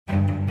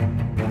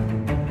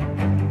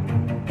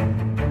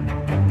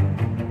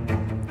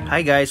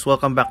Hi guys,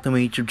 welcome back to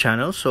my YouTube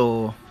channel.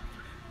 So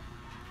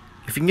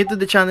if you're new to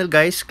the channel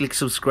guys, click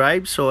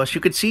subscribe. So as you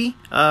can see,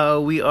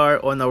 we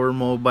are on our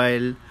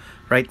mobile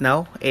right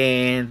now,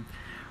 and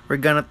we're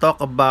gonna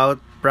talk about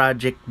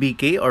Project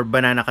BK or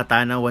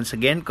BananaKatana once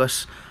again,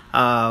 because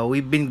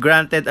we've been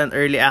granted an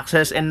early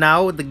access and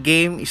now the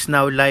game is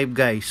now live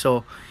guys.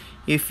 So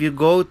if you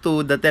go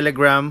to the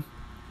Telegram,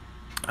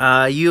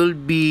 you'll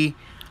be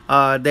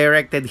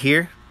directed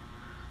here.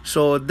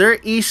 So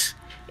there is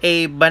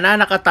a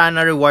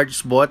BananaKatana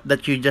rewards bot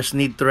that you just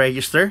need to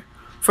register.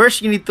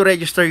 First, you need to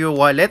register your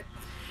wallet,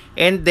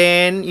 and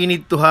then you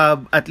need to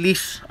have at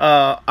least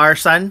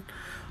RSUN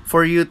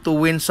for you to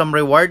win some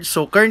rewards.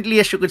 So currently,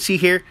 as you can see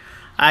here,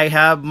 I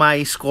have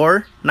my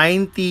score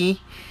 90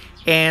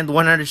 and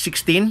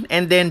 116,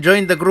 and then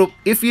join the group.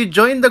 If you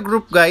join the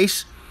group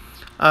guys,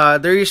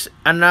 there is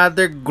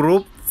another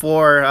group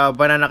for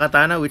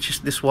BananaKatana, which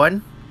is this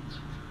one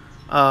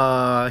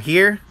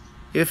here.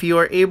 If you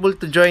are able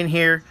to join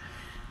here,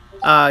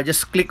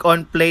 just click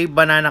on play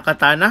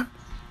BananaKatana.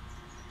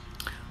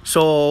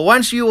 So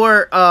once you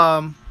are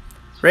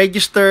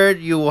registered,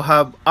 you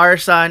have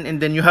RSUN, and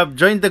then you have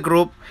joined the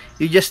group,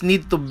 you just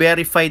need to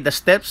verify the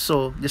steps.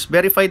 So just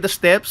verify the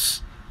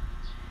steps,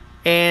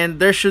 and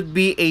there should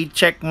be a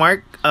check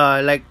mark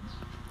like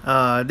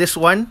this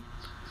one,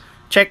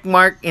 check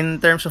mark in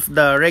terms of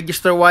the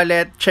register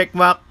wallet, check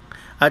mark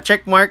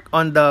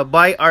on the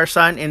buy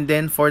RSUN, and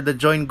then for the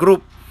join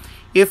group.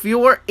 If you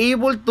were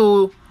able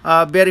to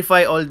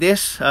verify all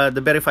this, the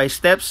verify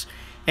steps,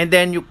 and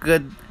then you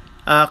could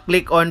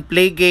click on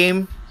play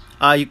game.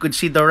 You could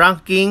see the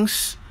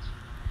rankings,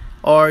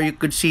 or you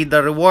could see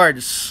the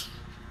rewards.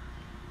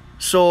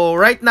 So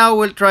right now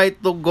we'll try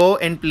to go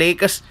and play,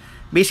 because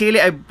basically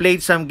I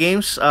played some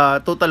games,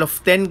 total of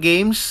 10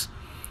 games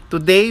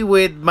today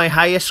with my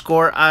highest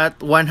score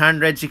at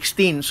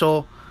 116.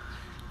 So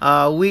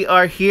we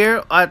are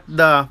here at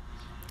the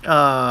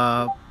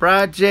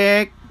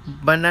Project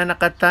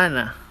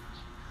BananaKatana.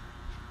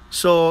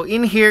 So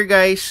in here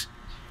guys,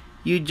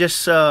 you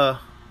just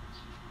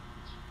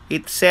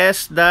it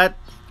says that,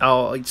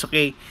 oh, it's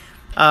okay,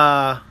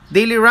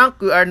 daily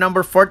rank, we are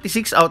number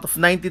 46 out of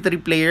 93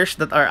 players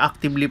that are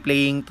actively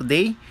playing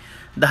today.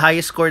 The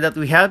highest score that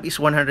we have is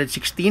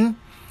 116,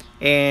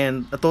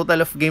 and the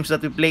total of games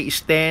that we play is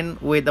 10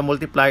 with a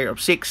multiplier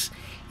of 6.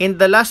 In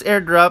the last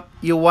airdrop,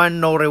 you won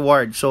no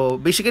reward. So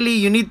basically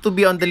you need to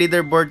be on the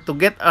leaderboard to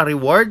get a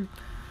reward.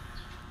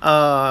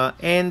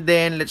 And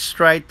then let's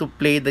try to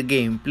play the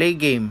game. Play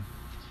game.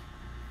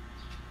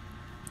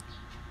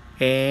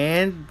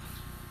 And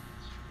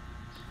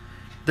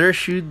there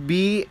should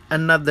be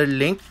another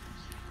link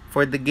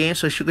for the game.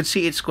 So as you can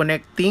see, it's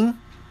connecting,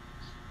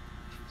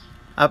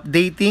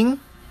 updating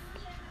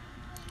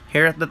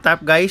here at the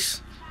top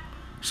guys.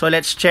 So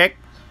let's check,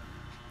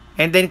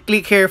 and then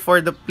click here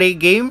for the play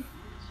game.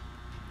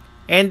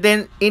 And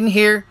then in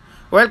here,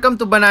 welcome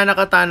to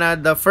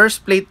BananaKatana, the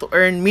first play to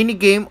earn mini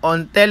game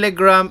on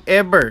Telegram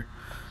ever.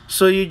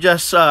 So you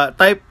just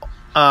type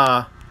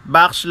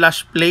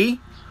 /play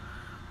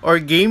or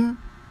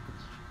game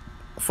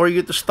for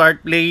you to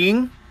start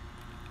playing,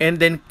 and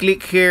then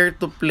click here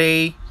to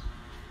play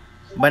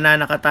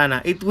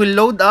BananaKatana. It will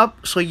load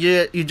up, so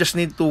you just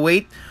need to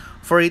wait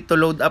for it to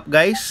load up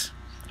guys.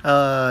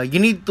 You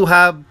need to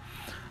have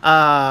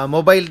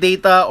mobile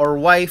data or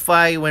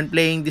Wi-Fi when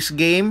playing this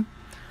game.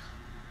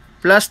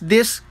 Plus,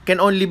 this can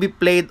only be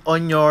played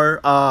on your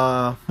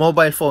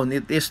mobile phone.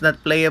 It is not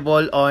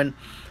playable on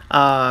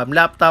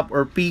laptop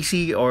or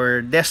PC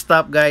or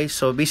desktop, guys.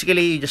 So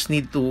basically, you just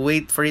need to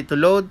wait for it to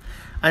load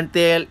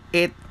until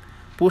it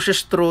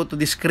pushes through to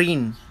the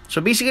screen. So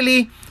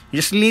basically,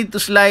 you just need to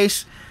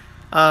slice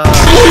the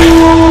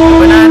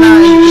banana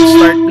and you can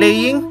start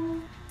playing.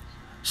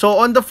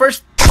 So on the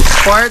first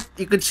part,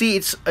 you could see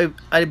it's a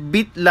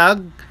bit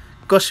lag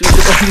because you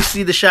could only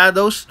see the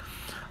shadows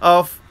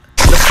of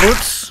the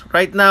fruits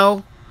right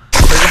now,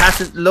 so it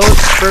hasn't loaded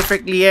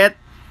perfectly yet.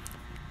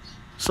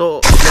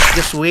 So let's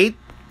just wait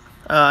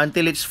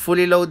until it's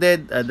fully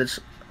loaded. That's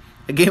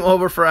a game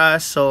over for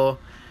us. So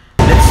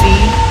let's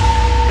see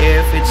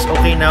if it's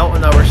okay now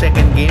on our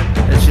second game.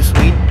 Let's just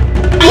wait.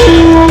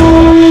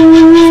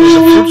 So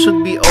the fruit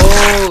should be,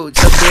 oh,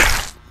 it's a bit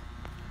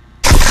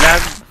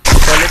lag.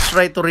 So let's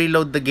try to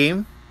reload the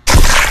game.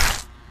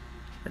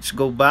 Let's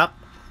go back.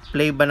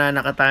 Play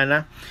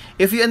BananaKatana.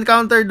 If you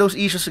encounter those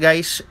issues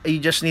guys, you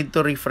just need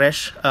to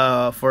refresh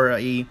for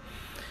a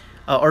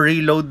or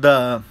reload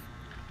the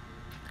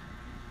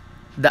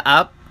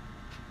app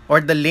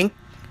or the link,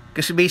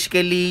 because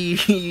basically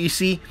you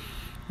see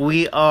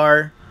we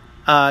are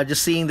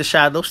just seeing the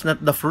shadows,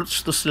 not the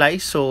fruits to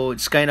slice. So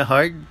it's kind of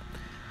hard,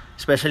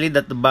 especially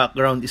that the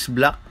background is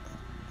black.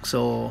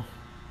 So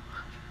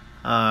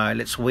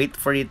let's wait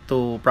for it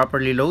to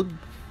properly load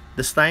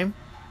this time.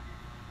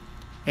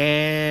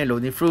 And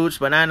loading fruits,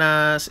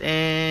 bananas,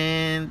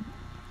 and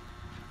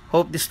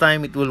hope this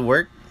time it will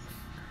work.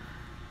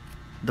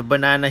 The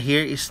banana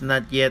here is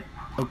not yet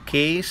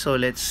okay, so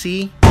let's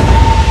see.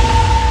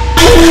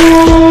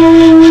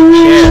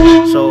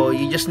 Yeah, so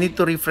you just need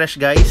to refresh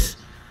guys.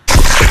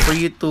 for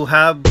you to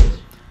have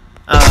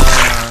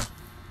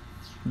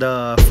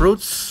the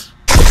fruits.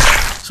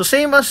 So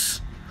same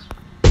as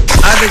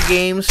other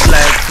games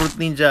like Fruit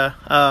Ninja,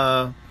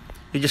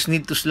 you just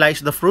need to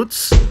slice the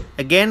fruits.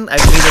 Again,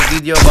 I've made a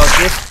video about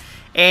this,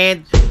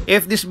 and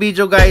if this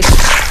video, guys,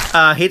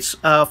 hits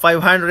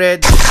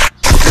 500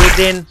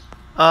 within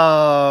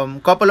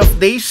couple of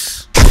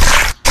days,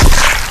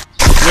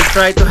 we'll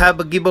try to have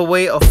a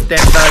giveaway of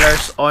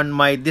 $10 on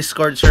my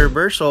Discord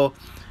server. So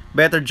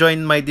better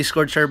join my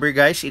Discord server,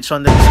 guys. It's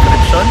on the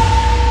description.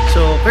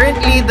 So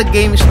currently the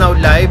game is now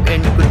live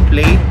and you could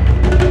play.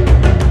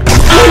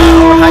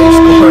 Our highest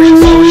score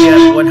is only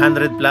at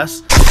 100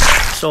 plus.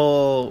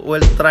 So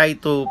we'll try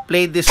to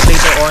play this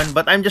later on,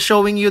 but I'm just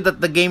showing you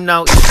that the game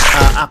now is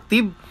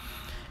active,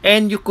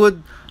 and you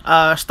could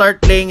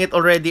start playing it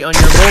already on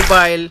your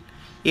mobile.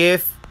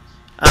 If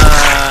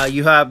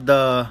you have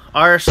the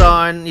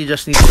RSUN, you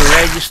just need to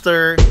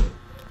register,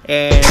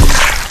 and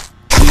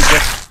you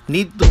just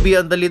need to be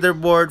on the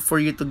leaderboard for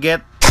you to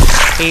get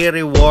a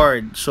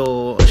reward.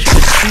 So as you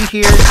can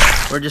see here,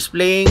 we're just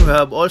playing. We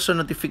have also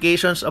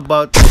notifications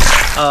about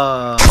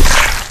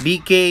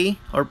BK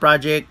or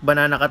Project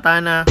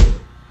BananaKatana.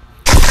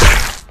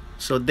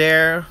 So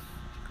there,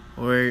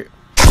 we're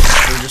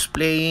just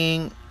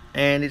playing,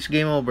 and it's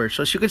game over.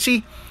 So as you can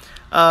see,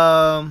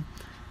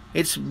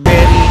 it's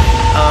very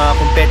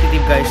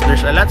competitive, guys.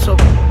 There's a lots of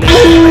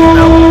players right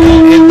now,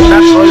 and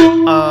not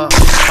all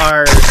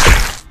are,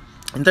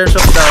 in terms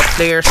of the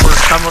players for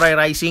Samurai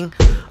Rising,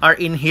 are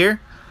in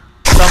here.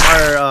 Some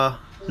are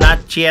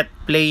not yet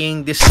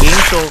playing this game,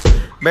 so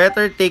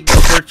better take the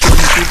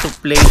opportunity to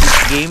play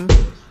this game.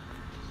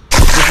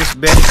 This is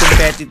very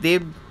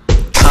competitive.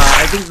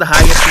 I think the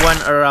highest one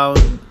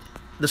around,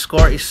 the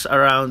score is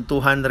around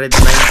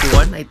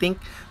 291, I think.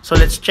 So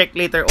let's check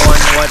later on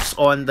what's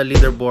on the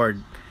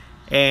leaderboard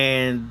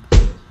and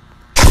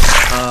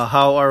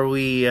how are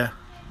we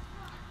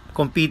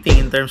competing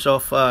in terms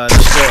of the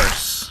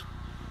scores.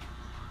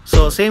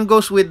 So same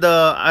goes with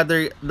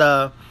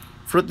the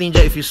Fruit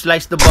Ninja. If you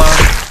slice the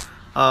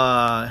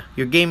bomb,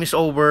 your game is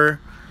over.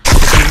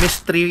 If you miss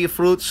 3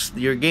 fruits,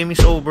 your game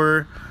is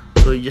over.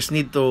 So you just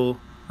need to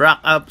rack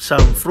up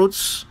some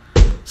fruits,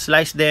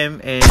 slice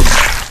them, and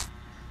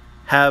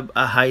have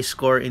a high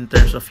score in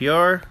terms of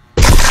your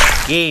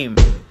game.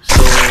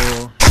 So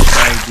let's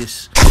try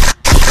this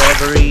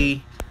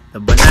strawberry, the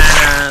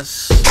bananas,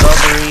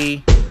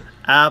 strawberry,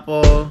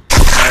 apple,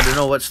 I don't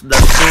know what's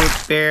that fruit,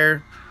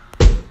 pear,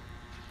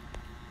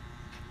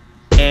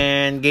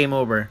 and game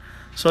over.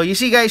 So you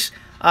see, guys,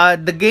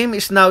 the game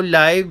is now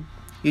live.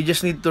 You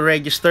just need to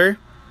register.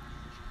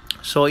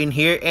 So in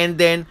here, and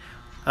then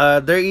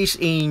there is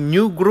a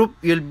new group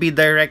you'll be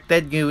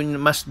directed. You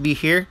must be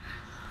here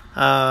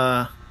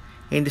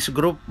in this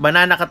group,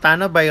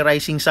 BananaKatana by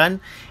Rising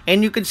Sun.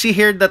 And you can see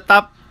here the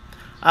top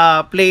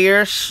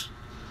players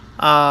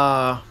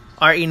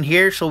are in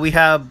here. So we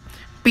have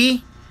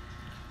P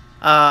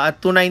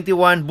at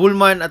 291,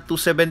 Bullman at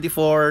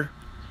 274,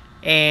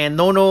 and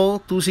Nono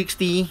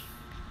 260,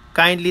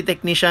 Kindly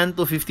Technician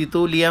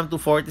 252, Liam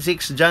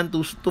 246, John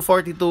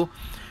 242,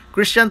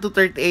 Christian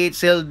 238,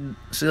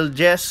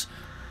 Siljes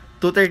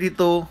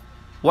 232,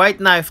 White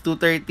Knife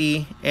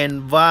 230,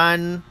 and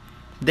Van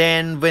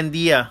Den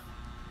Vendia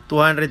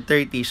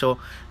 230. So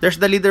there's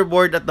the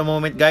leaderboard at the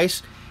moment,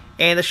 guys.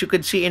 And as you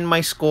can see in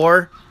my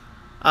score,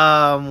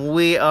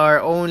 we are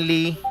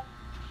only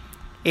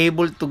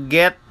able to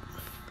get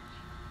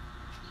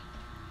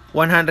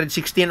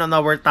 116 on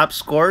our top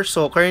score.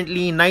 So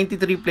currently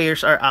 93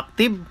 players are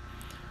active.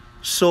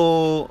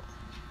 So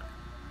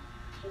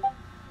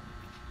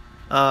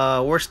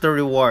where's the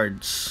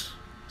rewards?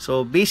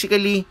 So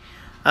basically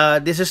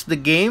this is the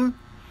game,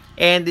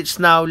 and it's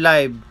now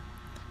live.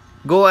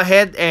 Go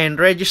ahead and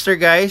register,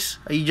 guys.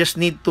 You just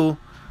need to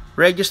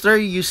register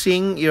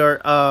using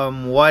your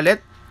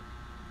wallet,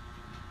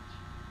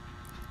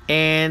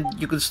 and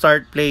you could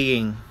start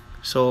playing.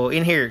 So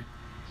in here,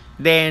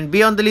 then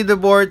be on the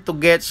leaderboard to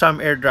get some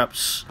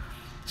airdrops.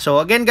 So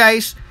again,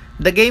 guys,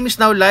 the game is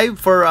now live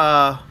for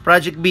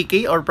Project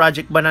BK or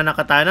Project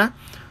BananaKatana.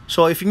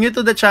 So if you're new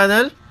to the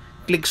channel,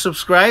 click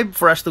subscribe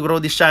for us to grow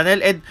this channel.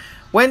 And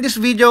when this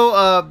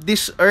video,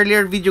 this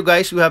earlier video,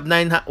 guys, we have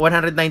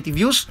 190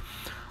 views.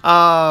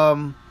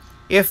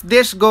 If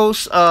this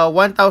goes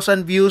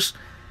 1,000 views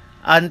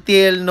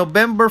until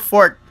November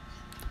 4th,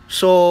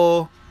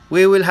 so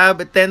we will have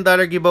a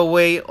 $10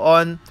 giveaway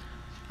on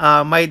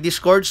my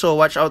Discord. So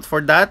watch out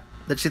for that.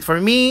 That's it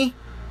for me.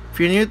 If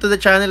you're new to the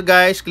channel,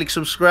 guys, click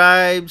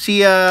subscribe.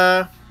 See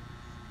ya!